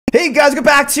Hey guys, welcome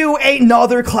back to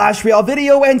another Clash Royale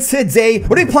video, and today we're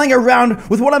going to be playing around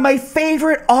with one of my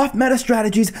favorite off-meta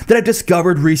strategies that I've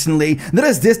discovered recently. That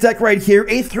is this deck right here,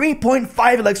 a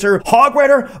 3.5 elixir Hog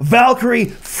Rider Valkyrie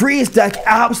freeze deck.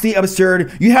 Absolutely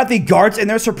absurd. You have the guards in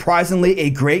there, surprisingly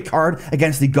a great card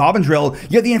against the Goblin Drill.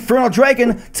 You have the Infernal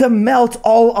Dragon to melt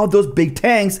all of those big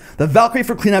tanks, the Valkyrie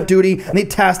for cleanup duty, and the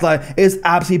Tesla is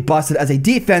absolutely busted as a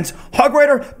defense. Hog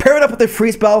Rider paired up with the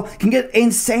freeze spell can get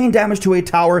insane damage to a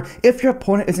tower if your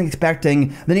opponent isn't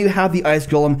expecting. Then you have the Ice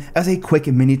Golem as a quick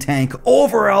mini tank.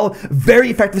 Overall, very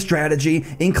effective strategy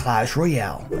in Clash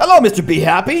Royale. Hello, Mr. Be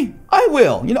Happy. I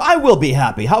will. I will be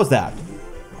happy. How's that?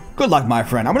 Good luck, my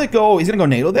friend. I'm gonna go. He's gonna go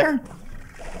NATO there.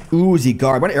 Oozy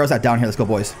guard. I'm gonna arrows that down here. Let's go,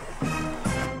 boys.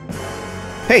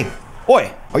 Hey,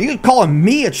 oi. Are you calling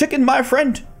me a chicken, my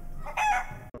friend?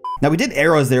 Now, we did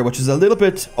arrows there, which is a little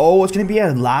bit... Oh, it's gonna be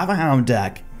a Lava Hound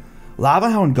deck. Lava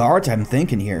Hound guards, I'm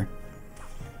thinking here.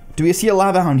 Do we see a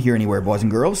Lava Hound here anywhere, boys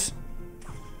and girls?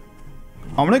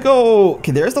 I'm gonna go...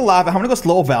 Okay, there's the Lava. I'm gonna go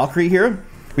slow Valkyrie here.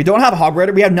 We don't have a Hog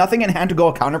Rider. We have nothing in hand to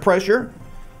go counter pressure.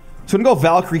 So I'm gonna go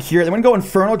Valkyrie here. Then we're gonna go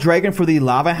Infernal Dragon for the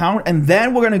Lava Hound. And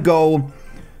then we're gonna go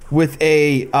with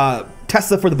a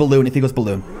Tesla for the Balloon if he goes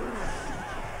Balloon.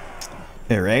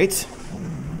 Alright.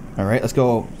 Alright, let's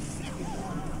go.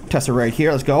 Tesla right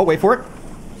here. Let's go. Wait for it.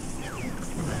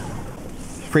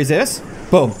 Freeze this.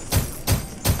 Boom.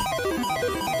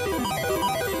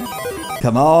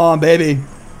 Come on, baby.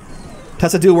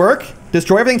 Tesla do work.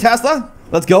 Destroy everything, Tesla.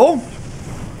 Let's go.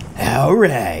 All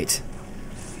right.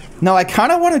 Now, I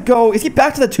kind of want to go... Is he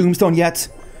back to the tombstone yet?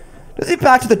 Is he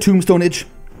back to the tombstonage?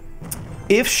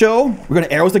 If so, we're going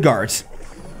to arrows the guards.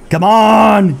 Come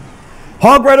on.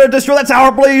 Hog Rider, destroy that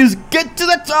tower, please. Get to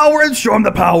the tower and show him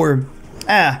the power.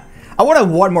 I want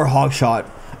one more hog shot.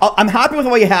 I'm happy with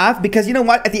what you have because you know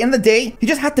what? At the end of the day, you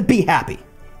just have to be happy.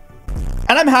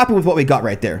 And I'm happy with what we got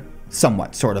right there.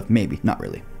 Somewhat, sort of, maybe, not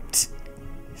really.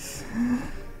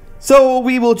 So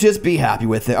we will just be happy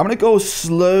with it. I'm gonna go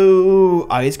slow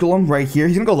Ice Golem right here.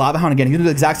 He's gonna go Lava Hound again. He's gonna do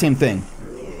the exact same thing.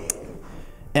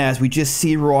 As we just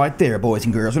see right there, boys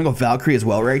and girls. I'm gonna go Valkyrie as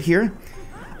well right here.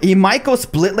 He might go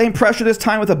split lane pressure this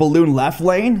time with a Balloon left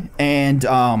lane and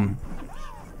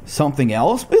something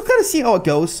else. We'll kind of see how it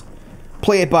goes.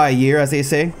 Play it by ear, as they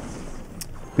say.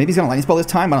 Maybe he's gonna lightning spell this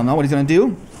time. I don't know what he's gonna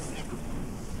do.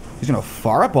 He's gonna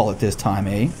fireball it this time,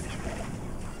 eh?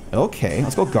 Okay,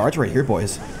 let's go guards right here,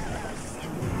 boys.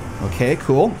 Okay,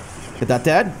 cool. Get that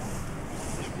dead.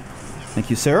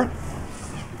 Thank you, sir.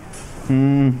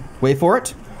 Wait for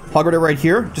it. Hog Rider right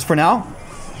here, just for now.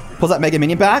 Pulls that Mega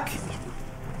Minion back.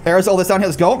 Arrows all this down here,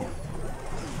 let's go.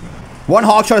 One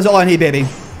hog shot is all I need, baby.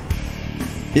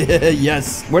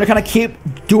 Yes. We're gonna kind of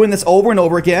keep doing this over and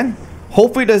over again.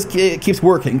 Hopefully it keeps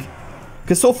working.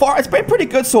 Because so far, it's been pretty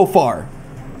good so far.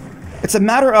 It's a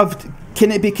matter of,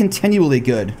 can it be continually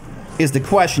good, is the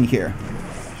question here.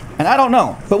 And I don't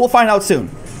know, but we'll find out soon.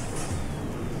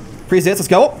 Freeze this, let's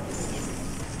go.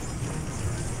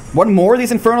 One more of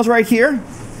these Infernals right here.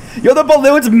 Yo, the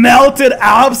Balloon's melted,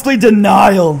 absolutely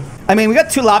denial. I mean, we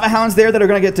got two Lava Hounds there that are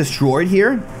gonna get destroyed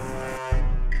here.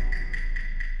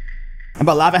 And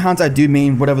by Lava Hounds, I do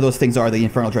mean whatever those things are, the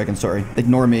Infernal Dragon, sorry.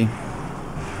 Ignore me.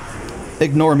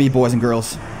 Ignore me, boys and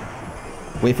girls.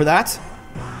 Wait for that.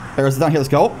 Arrows down here, let's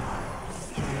go.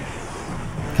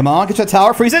 Come on, get to the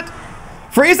tower, freeze it.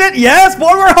 Freeze it, yes,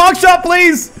 one more hog shot,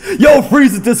 please. Yo,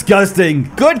 freeze is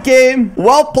disgusting. Good game,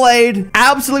 well played,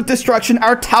 absolute destruction.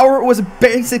 Our tower was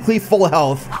basically full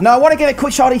health. Now, I want to give a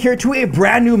quick shout out here to a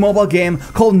brand new mobile game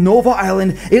called Nova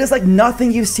Island. It is like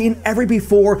nothing you've seen ever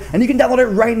before, and you can download it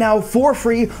right now for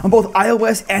free on both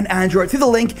iOS and Android through the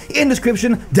link in the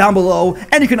description down below,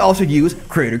 and you can also use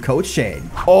creator code Shane.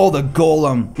 Oh, the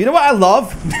Golem. You know what I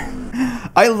love?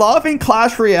 I love in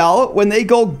Clash Royale when they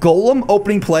go Golem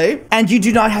opening play and you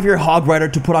do not have your Hog Rider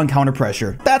to put on counter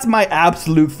pressure. That's my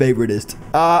absolute favoritist.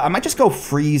 I might just go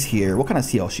freeze here. We'll kind of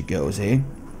see how she goes, eh?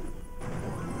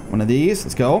 One of these.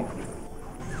 Let's go.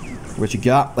 What you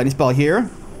got? Lightning spell here.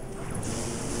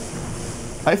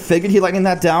 I figured he lightning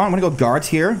that down. I'm gonna go guards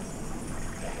here.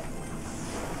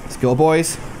 Let's go,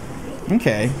 boys.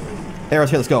 Okay. Arrows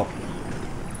here. Let's go. All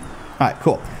right,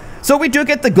 cool. So we do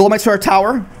get the Golem next to our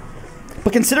tower.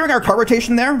 But considering our card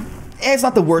rotation there, it's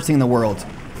not the worst thing in the world.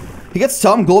 He gets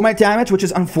some Golemite damage, which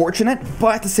is unfortunate,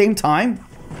 but at the same time,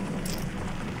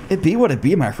 it be what it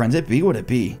be, my friends. It be what it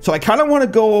be. So I kind of want to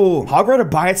go Hog Rider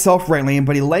by itself right lane,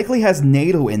 but he likely has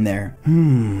NATO in there.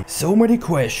 So many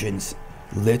questions.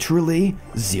 Literally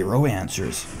zero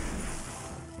answers.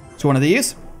 So one of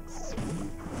these.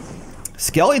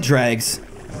 Skelly Drags.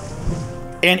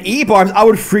 And E-Barbs. I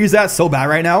would freeze that so bad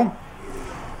right now.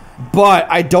 But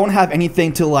I don't have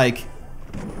anything to, like,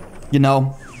 you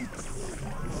know,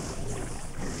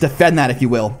 defend that, if you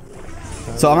will.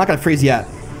 So I'm not going to freeze yet.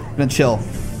 I'm going to chill.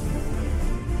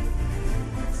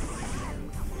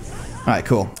 Alright,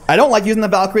 cool. I don't like using the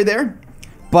Valkyrie there,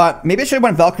 but maybe I should have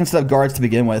went Valkyrie instead of guards to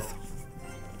begin with.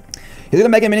 He's going to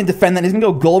Mega Minion defend that. He's going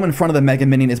to go Golem in front of the Mega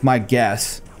Minion is my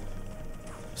guess.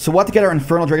 So we'll have to get our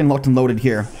Infernal Dragon locked and loaded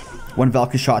here. One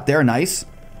Valkyrie shot there. Nice.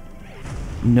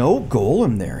 No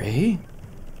Golem there, eh?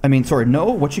 I mean, sorry, no,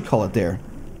 what you call it there?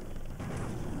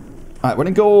 Alright, we're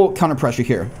going to go counter pressure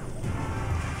here.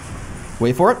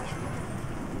 Wait for it.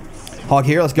 Hog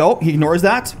here, let's go. He ignores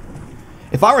that.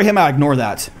 If I were him, I'd ignore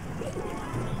that.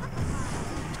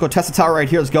 Let's go test the tower right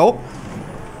here, let's go.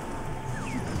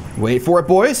 Wait for it,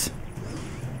 boys.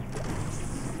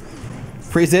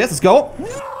 Freeze this, let's go.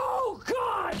 No,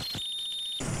 God!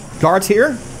 Guards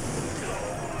here.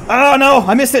 Oh no,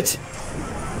 I missed it.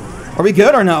 Are we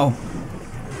good or no?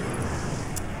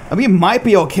 We might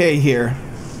be okay here.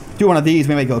 Do one of these,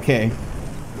 we might be okay.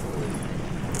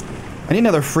 I need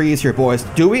another freeze here, boys.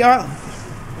 Do we?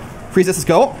 Freeze this, let's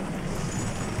go.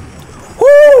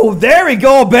 Woo! There we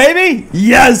go, baby!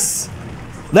 Yes!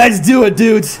 Let's do it,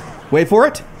 dudes. Wait for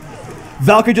it.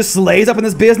 Valkyrie just slays up in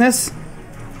this business.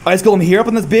 Ice Golem here up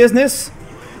in this business.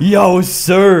 Yo,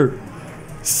 sir.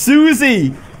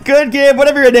 Susie. Good game,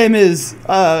 whatever your name is.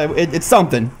 It's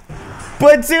something.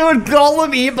 But dude,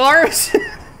 Golem E-bars.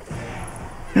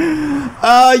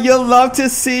 You'll love to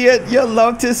see it. You'll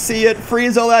love to see it.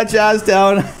 Freeze all that jazz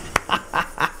down.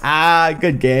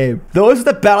 Good game. Those are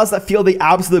the battles that feel the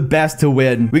absolute best to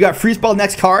win. We got Freeze Ball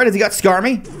next card. Has he got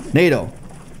Skarmy? NATO.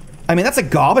 I mean, that's a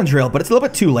Goblin Drill, but it's a little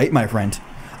bit too late, my friend.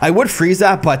 I would freeze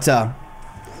that, but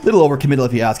little overcommittal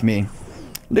if you ask me.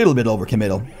 Little bit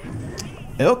overcommittal.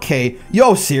 Okay.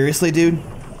 Yo, seriously, dude?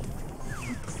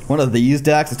 One of these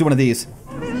decks? Let's do one of these.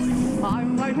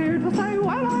 I'm right here to say, well,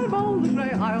 I'm old and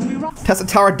gray, I'll be right. Tesla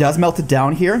Tower does melt it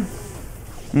down here.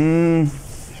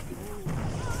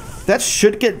 That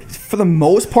should get, for the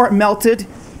most part, melted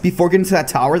before getting to that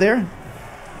tower there.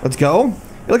 Let's go.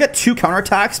 It'll get 2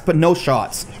 counterattacks, but no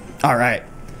shots. Alright.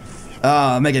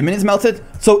 Mega Minion's melted.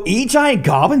 So, E-Giant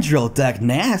Goblin Drill deck.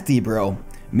 Nasty, bro.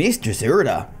 Mr.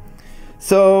 Zerda.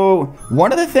 So,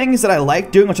 one of the things that I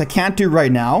like doing, which I can't do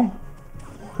right now.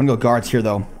 I'm gonna go guards here,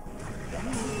 though.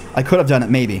 I could have done it,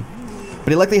 maybe. But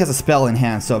he likely has a spell in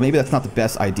hand, so maybe that's not the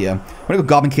best idea. I'm gonna go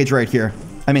Goblin Cage right here.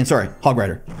 I mean, sorry, Hog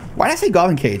Rider. Why did I say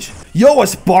Goblin Cage? Yo, a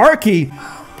Sparky!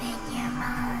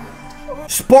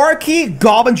 Sparky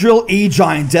Goblin Drill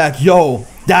E-Giant deck. Yo,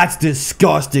 that's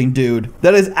disgusting, dude.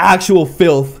 That is actual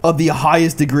filth of the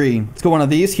highest degree. Let's go one of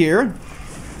these here.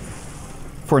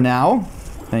 For now.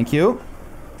 Thank you.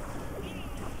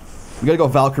 We gotta go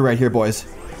Valkyrie right here, boys.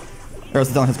 Arrows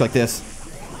down hits like this.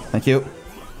 Thank you.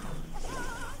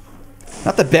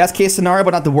 Not the best case scenario,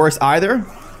 but not the worst either.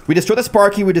 We destroy the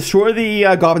Sparky, we destroy the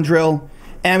Goblin Drill,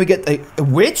 and we get a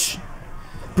Witch?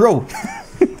 Bro,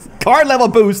 card level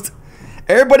boost.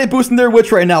 Everybody boosting their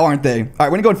Witch right now, aren't they? Alright, we're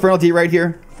gonna go Infernal D right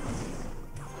here.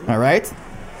 Alright.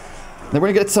 Then we're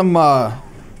gonna get some, I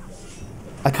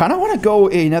kinda wanna go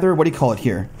another, what do you call it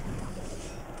here?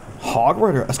 Hog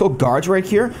Rider. Let's go guards right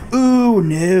here. Ooh,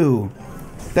 no.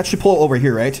 That should pull over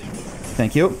here, right?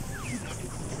 Thank you.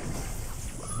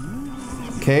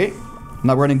 Okay.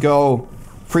 Now we're gonna go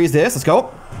freeze this. Let's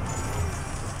go.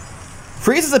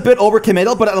 Freeze is a bit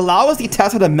overcommittal, but it allows the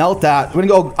Tesla to melt that. We're gonna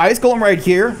go Ice Golem right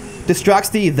here. Distracts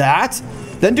the that.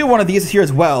 Then do one of these here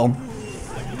as well.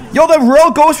 Yo, the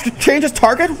Royal Ghost changes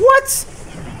target? What?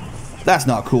 That's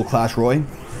not cool, Clash Roy.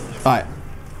 Alright.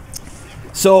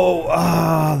 So,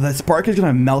 the Spark is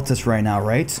gonna melt us right now,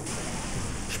 right?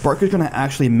 Spark is gonna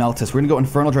actually melt us. We're gonna go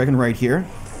Infernal Dragon right here.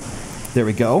 There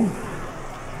we go.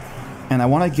 And I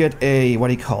wanna get a, what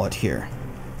do you call it here?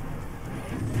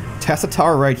 Test the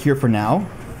tower right here for now.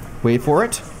 Wait for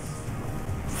it.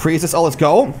 Freeze this all, let's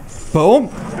go. Boom.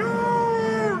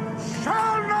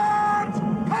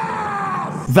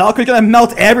 Valkyrie's gonna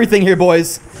melt everything here,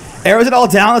 boys. Arrows it all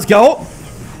down, let's go.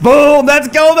 Boom, let's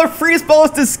go. The freeze ball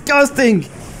is disgusting.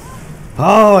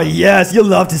 Oh, yes, you'll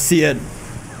love to see it.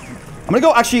 I'm gonna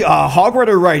go actually Hog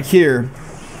Rider right here.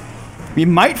 We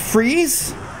might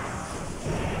freeze.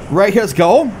 Right here, let's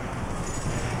go.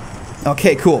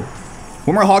 Okay, cool.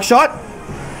 One more Hog Shot.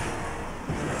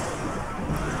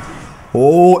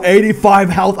 Oh, 85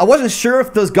 health. I wasn't sure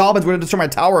if those goblins were going to destroy my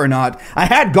tower or not. I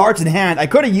had guards in hand. I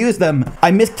could have used them.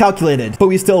 I miscalculated, but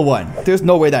we still won. There's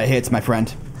no way that hits, my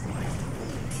friend.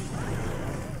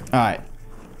 Alright.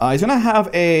 He's going to have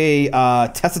a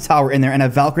Tesla tower in there and a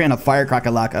Valkyrie and a Firecracker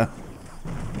Laka.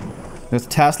 There's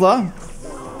Tesla.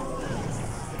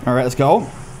 Alright, let's go.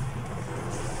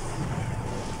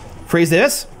 Freeze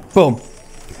this. Boom.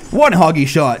 1 hoggy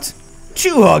shot.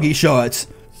 2 hoggy shots.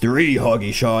 3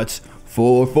 hoggy shots.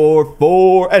 4, 4,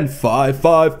 4, and 5,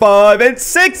 5, 5, and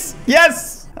 6.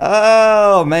 Yes.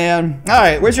 Oh, man. All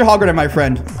right. Where's your hog rider, my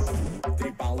friend?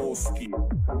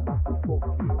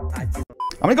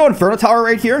 I'm gonna go Inferno Tower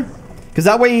right here, because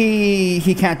that way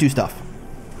he can't do stuff.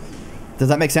 Does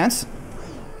that make sense?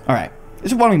 All right.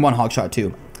 This is one hog shot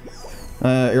too.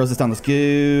 Arrows this down. Let's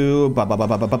go. Ba ba ba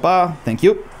ba ba ba ba. Thank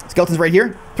you. Skeletons right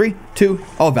here. 3, 2.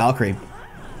 Oh, Valkyrie.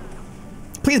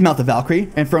 Please melt the Valkyrie.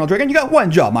 Infernal Dragon. You got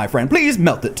 1 job, my friend. Please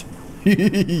melt it.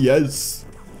 Yes.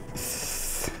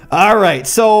 All right.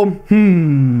 So, what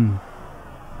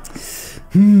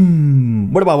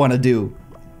do I want to do?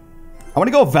 I want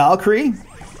to go Valkyrie.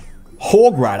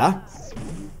 Hog Rider.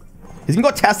 He's gonna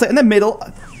go Tesla in the middle.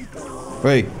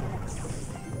 Wait.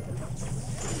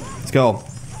 Let's go.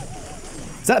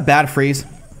 Is that a bad freeze?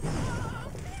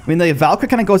 I mean, the Valkyrie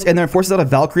kind of goes in there and forces out a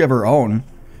Valkyrie of her own.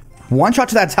 1 shot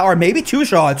to that tower, maybe 2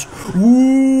 shots.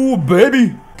 Ooh,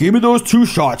 baby. Give me those 2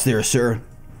 shots there, sir.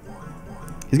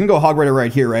 He's gonna go Hog Rider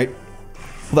right here, right?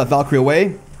 Pull that Valkyrie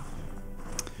away.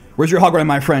 Where's your Hog Rider,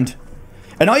 my friend?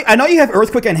 I know you have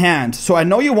Earthquake in hand, so I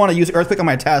know you want to use Earthquake on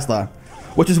my Tesla,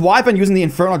 which is why I've been using the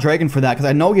Infernal Dragon for that, because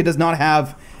I know he does not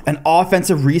have an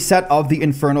offensive reset of the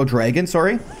Inferno Dragon,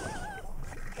 sorry.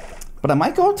 But I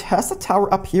might go Tesla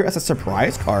Tower up here as a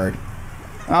surprise card.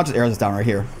 I'll just arrow this down right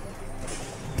here.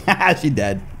 Haha, she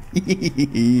dead.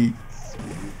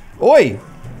 Oi!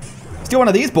 Let's do one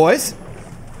of these, boys.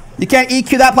 You can't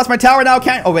EQ that plus my tower now,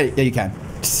 can? Oh, wait. Yeah, you can.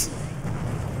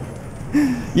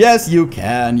 Yes, you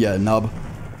can, you nub.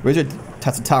 Where's your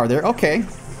Tesla Tower there? Okay.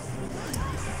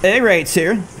 Hey, right,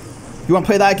 sir. You want to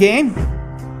play that game?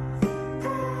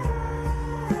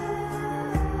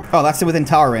 Oh, that's within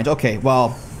tower range. Okay,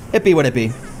 well, it be what it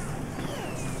be.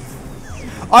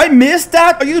 I missed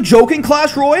that? Are you joking,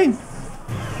 Clash Roy?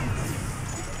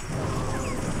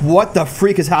 What the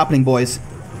freak is happening, boys?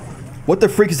 What the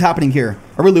freak is happening here?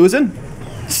 Are we losing?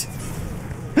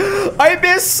 I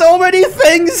missed so many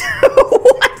things.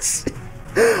 What?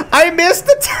 I missed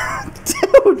the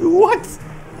dude, what?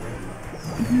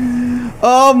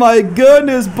 Oh my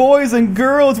goodness, boys and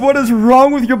girls, what is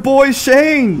wrong with your boy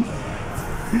Shane?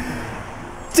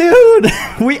 Dude,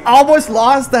 we almost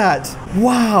lost that.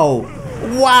 Wow.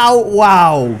 Wow,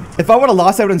 wow. If I would have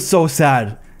lost, I would have been so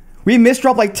sad. We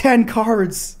misdropped like 10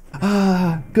 cards.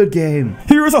 Ah, good game.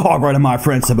 Here's a Hog Rider, my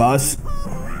friend Sebas.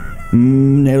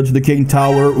 Nailed to the King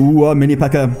Tower. Ooh, mini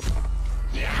P.E.K.K.A.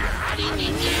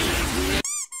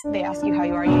 They ask you how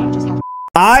you are, you just have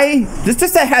to...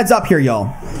 Just a heads up here,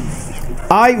 y'all.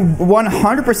 I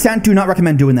 100% do not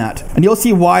recommend doing that. And you'll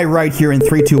see why right here in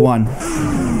 3, 2, 1.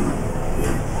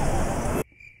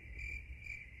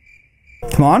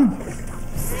 Come on.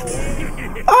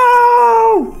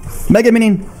 Oh! Mega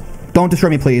Minion, don't destroy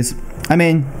me, please. I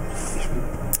mean,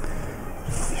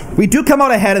 we do come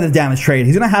out ahead of the damage trade.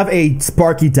 He's going to have a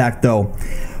Sparky deck, though.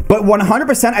 But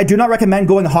 100%, I do not recommend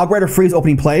going Hog Rider Freeze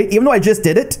opening play, even though I just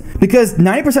did it, because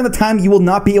 90% of the time, you will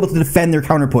not be able to defend their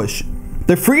counter push.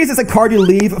 The Freeze is a card you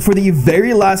leave for the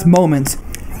very last moment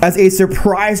as a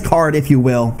surprise card, if you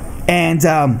will. And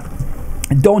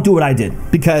don't do what I did,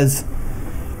 because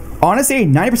honestly,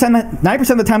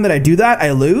 90% of the time that I do that,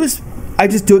 I lose. I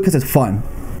just do it because it's fun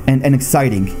and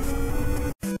exciting.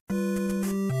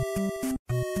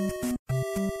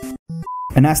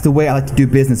 And that's the way I like to do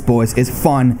business, boys. It's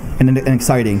fun and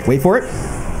exciting. Wait for it.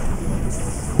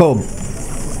 Boom.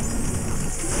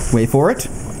 Wait for it.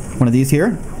 One of these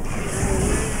here.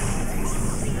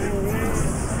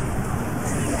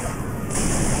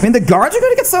 I mean, the guards are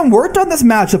going to get some work done this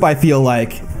matchup, I feel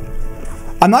like.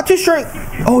 I'm not too sure.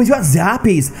 Oh, he's got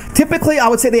Zappies. Typically, I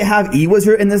would say they have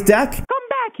E-Wizard in this deck. Come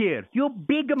back here, you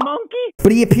big monkey.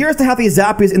 But he appears to have the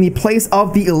Zappies in the place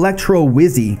of the Electro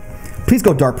Wizzy. Please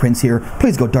go Dark Prince here.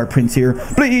 Please go Dark Prince here.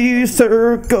 Please,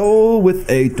 sir, go with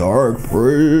a Dark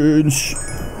Prince.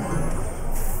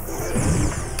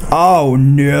 Oh,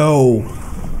 no.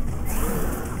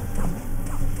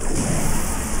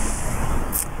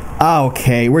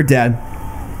 Okay, we're dead.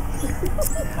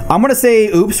 I'm going to say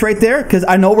oops right there, because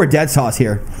I know we're dead sauce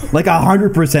here. Like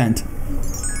 100%.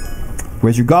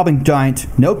 Where's your Goblin Giant?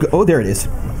 No. Oh, there it is.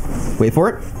 Wait for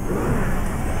it.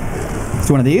 Let's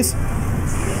do one of these.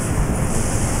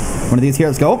 One of these here.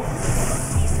 Let's go.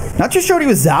 Not too sure what he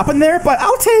was zapping there, but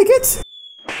I'll take it.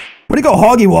 What do you go,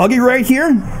 Hoggy Woggy right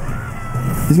here?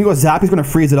 He's going to go zap. He's going to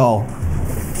freeze it all.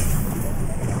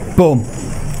 Boom.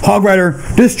 Hog Rider,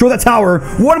 destroy the tower.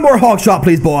 One more hog shot,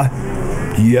 please, boy.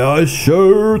 Yes,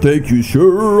 sure. Thank you,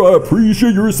 sure. I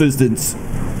appreciate your assistance.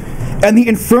 And the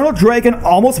Infernal Dragon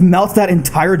almost melts that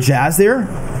entire Jazz there.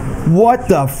 What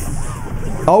the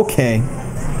okay.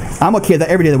 I'm okay with that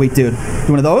every day of the week, dude.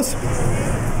 Do one of those.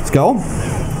 Let's go.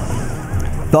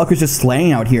 Valkyrie's just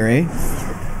slaying out here, eh?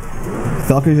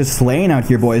 Valkyrie's just slaying out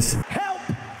here, boys. Help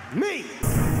me!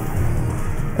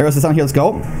 Arrows is on here. Let's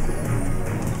go.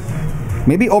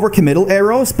 Maybe overcommittal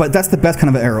arrows, but that's the best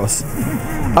kind of arrows.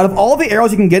 Out of all the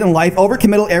arrows you can get in life,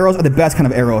 overcommittal arrows are the best kind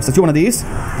of arrows. Let's do one of these.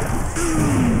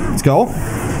 Let's go.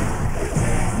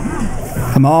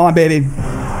 Come on, baby.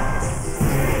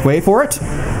 Wait for it.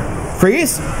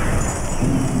 Freeze.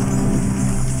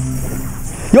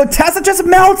 Yo, Tesla just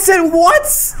melts it. What?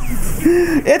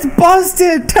 It's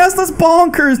busted. Tesla's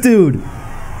bonkers, dude.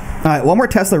 All right, one more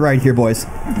Tesla right here, boys.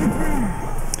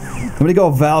 I'm gonna go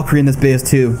Valkyrie in this base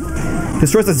too.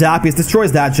 Destroys the Zappies.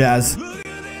 Destroys that Jazz.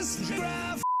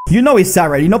 You know he's sad,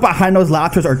 right? You know behind those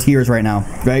laughters are tears right now,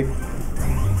 right?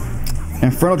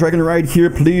 Infernal Dragon right here,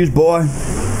 please, boy.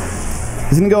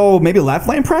 He's gonna go maybe left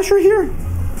lane pressure here?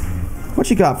 What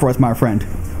you got for us, my friend?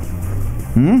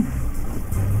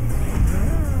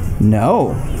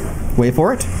 No. Wait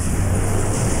for it.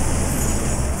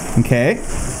 Okay.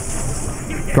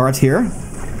 Guards here.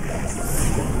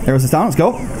 Arrows is down. Let's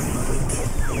go.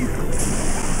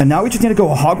 And now we just need to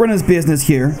go Hog Rider in his business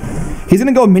here. He's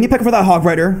gonna go Mini P.E.K.K.A for that Hog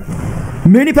Rider.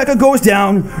 Mini P.E.K.K.A goes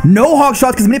down. No hog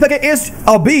shots because Mini P.E.K.K.A is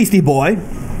a beastie boy.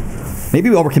 Maybe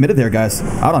we overcommitted there, guys.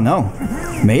 I don't know.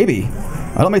 Maybe.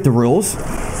 I don't make the rules.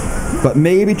 But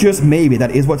maybe, just maybe,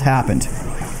 that is what's happened.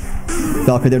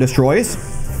 Valkyrie there destroys.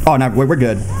 Oh, no, we're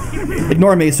good.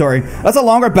 Ignore me, sorry. That's a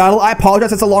longer battle. I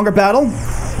apologize, it's a longer battle.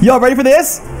 Yo, ready for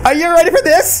this? Are you ready for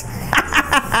this?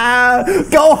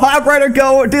 Go, Hog Rider,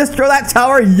 go. Destroy that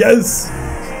tower. Yes.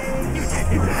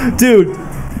 Dude,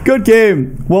 good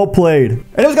game. Well played.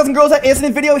 Anyways, guys and girls, that is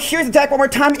the video. Here's the deck one more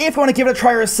time if you want to give it a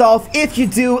try yourself. If you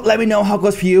do, let me know how it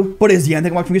goes for you. But as the end,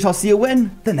 thank you for watching. I'll see you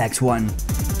in the next one.